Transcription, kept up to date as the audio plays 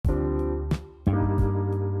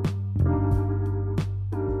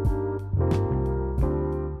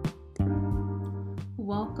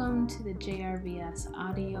to the JRVS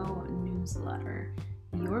Audio Newsletter,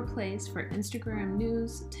 your place for Instagram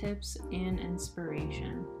news, tips, and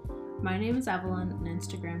inspiration. My name is Evelyn, an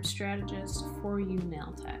Instagram strategist for You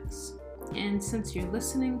Nail Techs. And since you're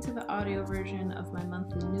listening to the audio version of my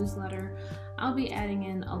monthly newsletter, I'll be adding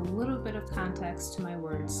in a little bit of context to my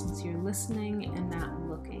words since you're listening and not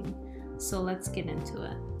looking. So let's get into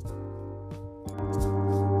it.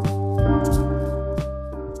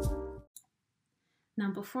 Now,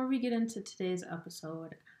 before we get into today's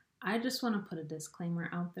episode, I just want to put a disclaimer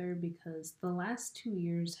out there because the last 2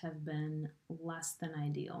 years have been less than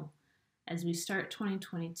ideal. As we start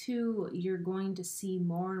 2022, you're going to see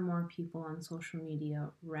more and more people on social media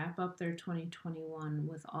wrap up their 2021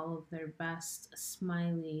 with all of their best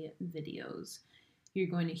smiley videos. You're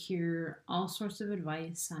going to hear all sorts of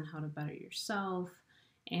advice on how to better yourself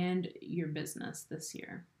and your business this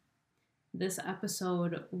year. This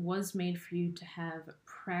episode was made for you to have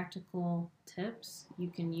practical tips you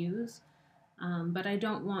can use, but I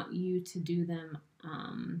don't want you to do them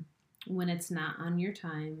when it's not on your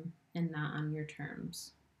time and not on your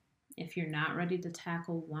terms. If you're not ready to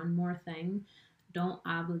tackle one more thing, don't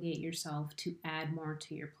obligate yourself to add more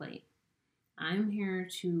to your plate. I'm here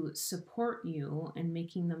to support you in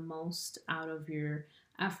making the most out of your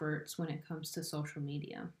efforts when it comes to social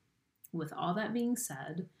media. With all that being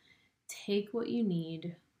said, take what you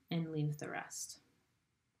need and leave the rest.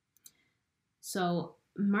 So,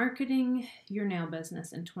 marketing your nail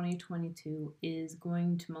business in 2022 is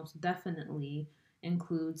going to most definitely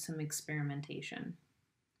include some experimentation.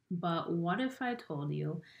 But what if I told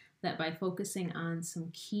you that by focusing on some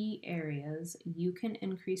key areas, you can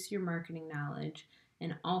increase your marketing knowledge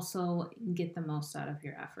and also get the most out of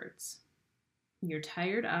your efforts? Your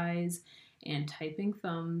tired eyes and typing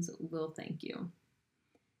thumbs will thank you.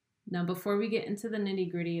 Now, before we get into the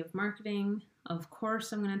nitty-gritty of marketing, of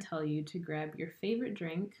course, I'm going to tell you to grab your favorite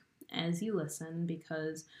drink as you listen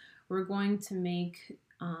because we're going to make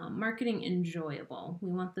marketing enjoyable.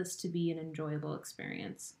 We want this to be an enjoyable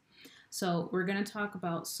experience. So we're going to talk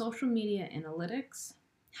about social media analytics,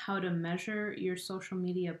 how to measure your social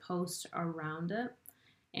media post around it,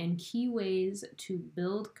 and key ways to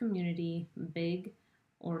build community, big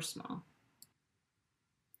or small.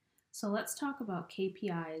 So let's talk about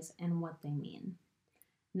KPIs and what they mean.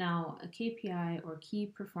 Now, a KPI or key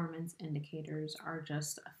performance indicators are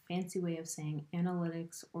just a fancy way of saying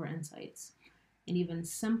analytics or insights. An even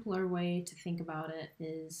simpler way to think about it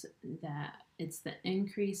is that it's the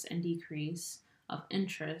increase and decrease of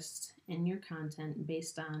interest in your content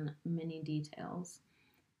based on many details.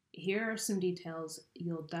 Here are some details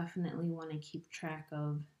you'll definitely want to keep track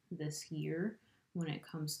of this year when it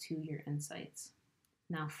comes to your insights.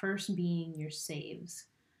 Now, first being your saves.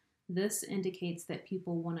 This indicates that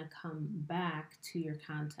people want to come back to your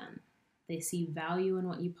content. They see value in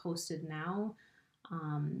what you posted now,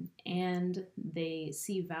 and they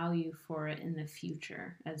see value for it in the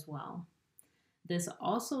future as well. This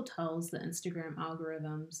also tells the Instagram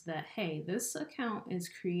algorithms that, hey, this account is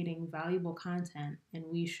creating valuable content and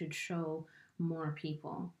we should show more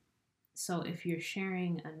people. So if you're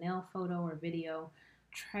sharing a nail photo or video,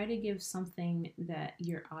 try to give something that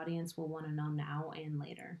your audience will want to know now and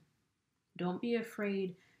later. Don't be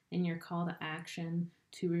afraid in your call to action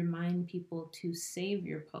to remind people to save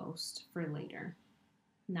your post for later.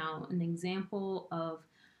 Now, an example of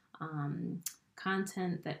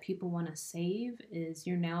content that people want to save is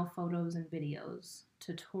your nail photos and videos,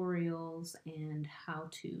 tutorials, and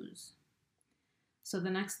how-tos. So the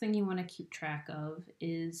next thing you want to keep track of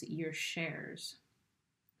is your shares.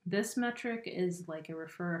 This metric is like a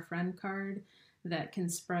refer a friend card that can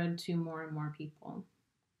spread to more and more people.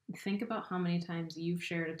 Think about how many times you've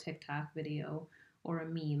shared a TikTok video or a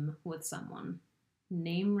meme with someone.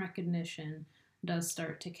 Name recognition does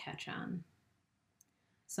start to catch on.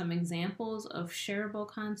 Some examples of shareable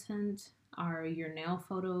content are your nail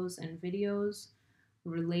photos and videos,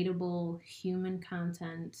 relatable human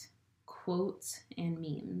content, quotes, and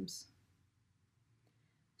memes.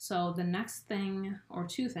 So the next thing, or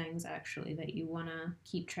two things actually, that you want to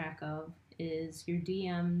keep track of is your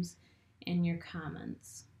DMs and your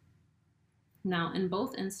comments. Now, in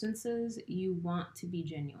both instances, you want to be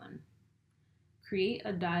genuine. Create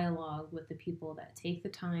a dialogue with the people that take the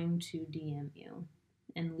time to DM you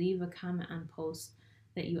and leave a comment on posts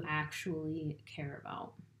that you actually care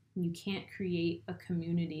about. You can't create a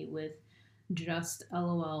community with just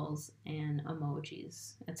LOLs and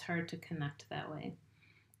emojis. It's hard to connect that way.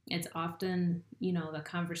 It's often, the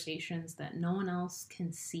conversations that no one else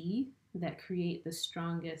can see that create the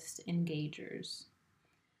strongest engagers.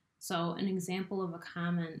 So, an example of a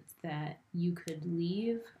comment that you could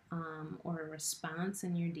leave or a response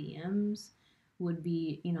in your DMs would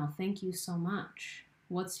be, thank you so much.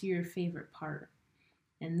 What's your favorite part?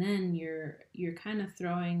 And then you're kind of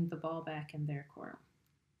throwing the ball back in their court.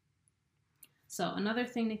 So, another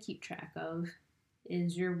thing to keep track of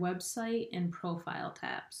is your website and profile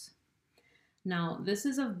tabs. Now, this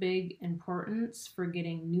is of big importance for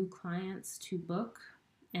getting new clients to book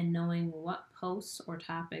and knowing what posts or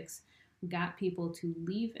topics got people to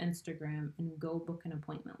leave Instagram and go book an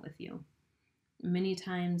appointment with you. Many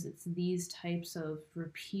times it's these types of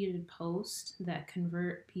repeated posts that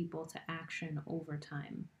convert people to action over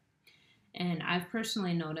time. And I've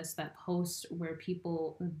personally noticed that posts where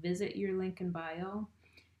people visit your link in bio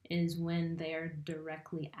is when they are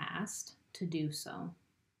directly asked to do so.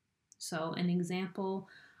 So, an example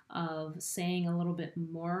of saying a little bit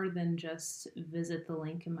more than just visit the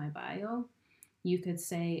link in my bio, you could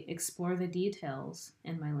say, explore the details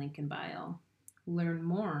in my link in bio, learn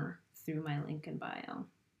more through my link in bio.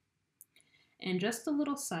 And just a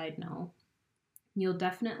little side note, you'll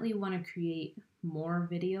definitely want to create more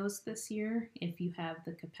videos this year if you have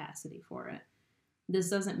the capacity for it. This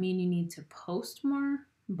doesn't mean you need to post more,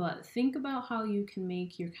 but think about how you can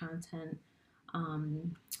make your content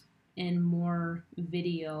in more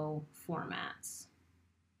video formats.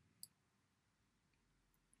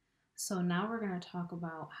 So now we're going to talk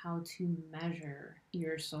about how to measure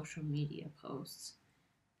your social media posts.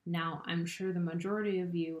 Now, I'm sure the majority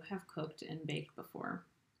of you have cooked and baked before.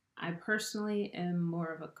 I personally am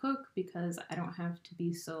more of a cook because I don't have to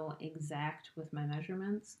be so exact with my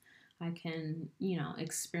measurements. I can,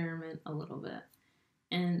 experiment a little bit.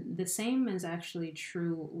 And the same is actually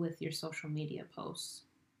true with your social media posts.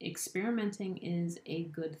 Experimenting is a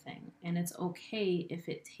good thing, and it's okay if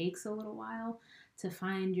it takes a little while to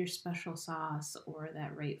find your special sauce or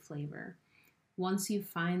that right flavor. Once you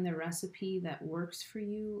find the recipe that works for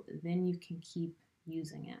you, then you can keep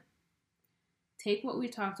using it. Take what we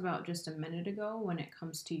talked about just a minute ago when it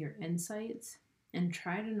comes to your insights and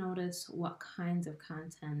try to notice what kinds of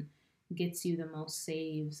content gets you the most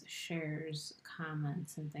saves, shares,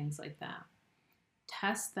 comments, and things like that.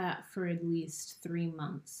 Test that for at least 3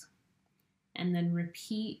 months and then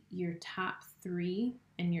repeat your top 3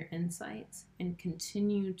 and your insights and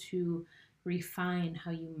continue to refine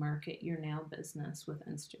how you market your nail business with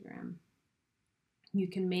Instagram. You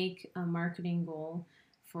can make a marketing goal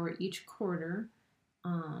for each quarter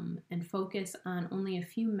and focus on only a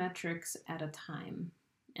few metrics at a time.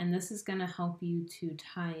 And this is going to help you to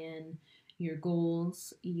tie in your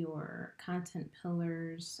goals, your content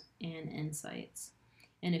pillars, and insights.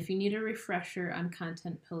 And if you need a refresher on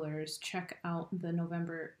content pillars, check out the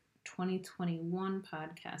November 2021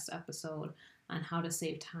 podcast episode on how to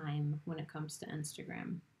save time when it comes to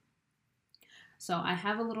Instagram. So I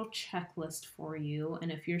have a little checklist for you,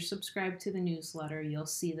 and if you're subscribed to the newsletter, you'll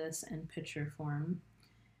see this in picture form.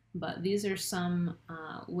 But these are some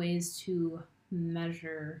ways to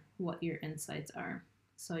measure what your insights are.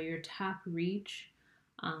 So your top reach,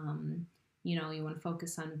 you want to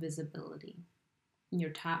focus on visibility.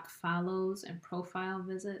 Your top follows and profile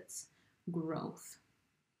visits, growth.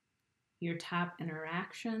 Your top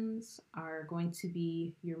interactions are going to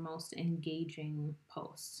be your most engaging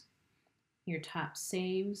posts. Your top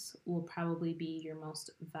saves will probably be your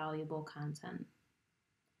most valuable content.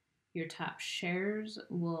 Your top shares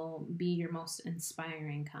will be your most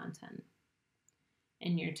inspiring content.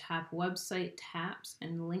 And your top website taps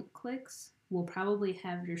and link clicks will probably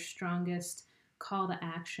have your strongest call to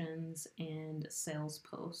actions and sales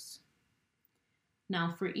posts.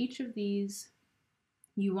 Now, for each of these,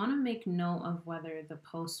 you want to make note of whether the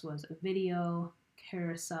post was a video,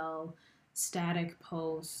 carousel, static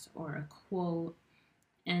post, or a quote,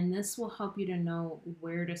 and this will help you to know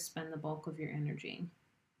where to spend the bulk of your energy.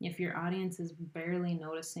 If your audience is barely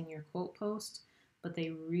noticing your quote post, but they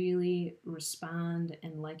really respond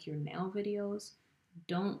and like your nail videos,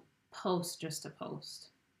 don't post just to post.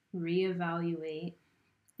 Reevaluate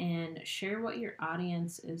and share what your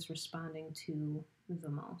audience is responding to the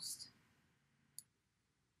most.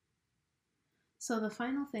 So the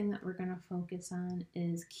final thing that we're going to focus on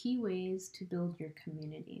is key ways to build your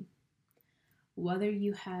community. Whether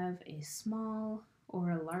you have a small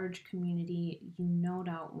or a large community, you no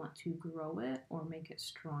doubt want to grow it or make it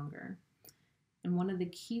stronger. And one of the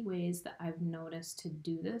key ways that I've noticed to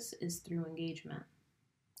do this is through engagement.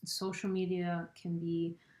 Social media can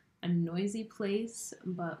be a noisy place,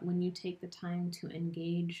 but when you take the time to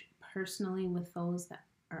engage personally with those that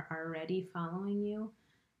are already following you,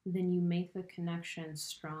 then you make the connection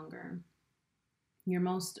stronger. Your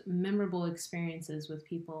most memorable experiences with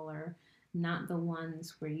people are not the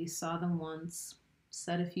ones where you saw them once,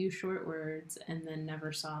 said a few short words, and then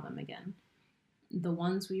never saw them again. The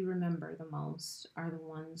ones we remember the most are the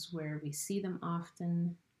ones where we see them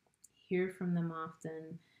often, hear from them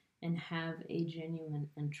often, and have a genuine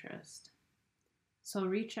interest. So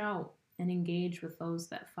reach out and engage with those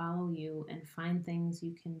that follow you and find things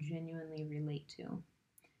you can genuinely relate to.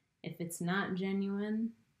 If it's not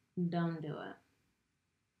genuine, don't do it.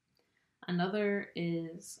 Another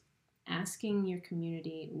is asking your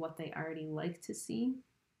community what they already like to see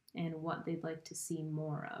and what they'd like to see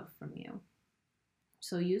more of from you.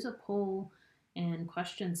 So use a poll and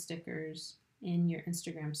question stickers in your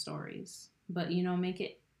Instagram stories, but make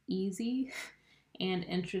it easy and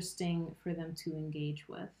interesting for them to engage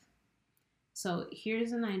with. So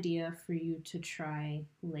here's an idea for you to try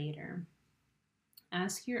later.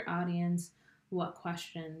 Ask your audience what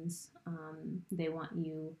questions they want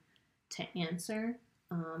you to answer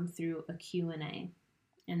through a Q&A,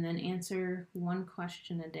 and then answer one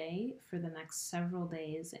question a day for the next several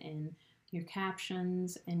days in your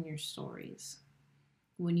captions and your stories.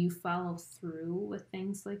 When you follow through with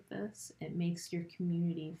things like this, it makes your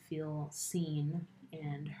community feel seen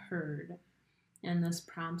and heard, and this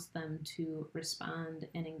prompts them to respond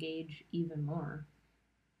and engage even more.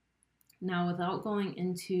 Now, without going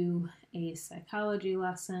into a psychology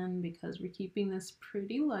lesson, because we're keeping this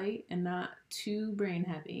pretty light and not too brain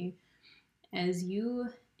heavy, as you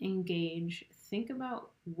engage, think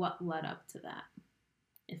about what led up to that.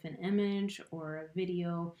 If an image or a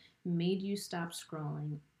video made you stop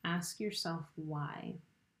scrolling, ask yourself why.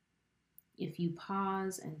 If you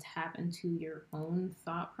pause and tap into your own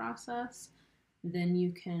thought process, then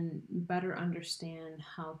you can better understand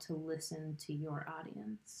how to listen to your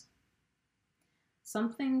audience.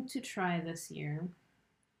 Something to try this year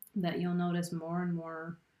that you'll notice more and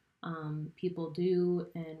more people do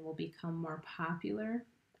and will become more popular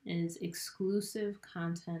is exclusive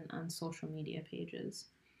content on social media pages.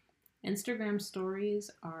 Instagram stories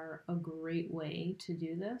are a great way to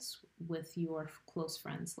do this with your close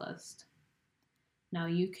friends list. Now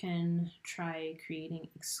you can try creating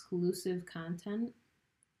exclusive content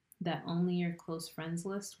that only your close friends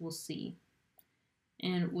list will see.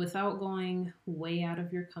 And without going way out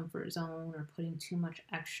of your comfort zone or putting too much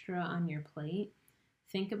extra on your plate,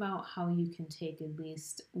 think about how you can take at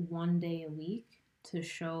least one day a week to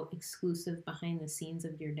show exclusive behind the scenes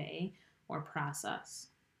of your day or process.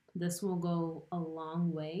 This will go a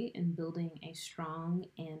long way in building a strong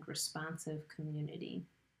and responsive community.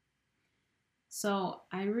 So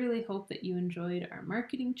I really hope that you enjoyed our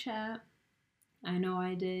marketing chat. I know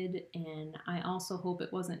I did, and I also hope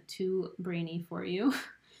it wasn't too brainy for you.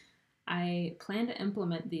 I plan to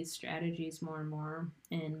implement these strategies more and more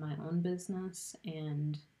in my own business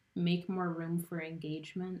and make more room for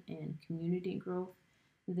engagement and community growth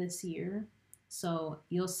this year. So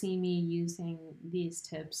you'll see me using these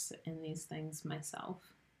tips and these things myself.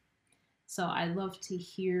 So I'd love to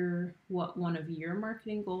hear what one of your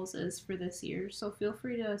marketing goals is for this year. So feel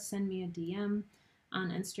free to send me a DM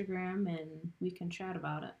on Instagram and we can chat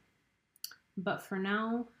about it. But for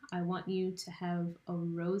now, I want you to have a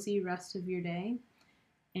rosy rest of your day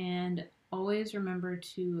and always remember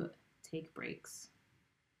to take breaks.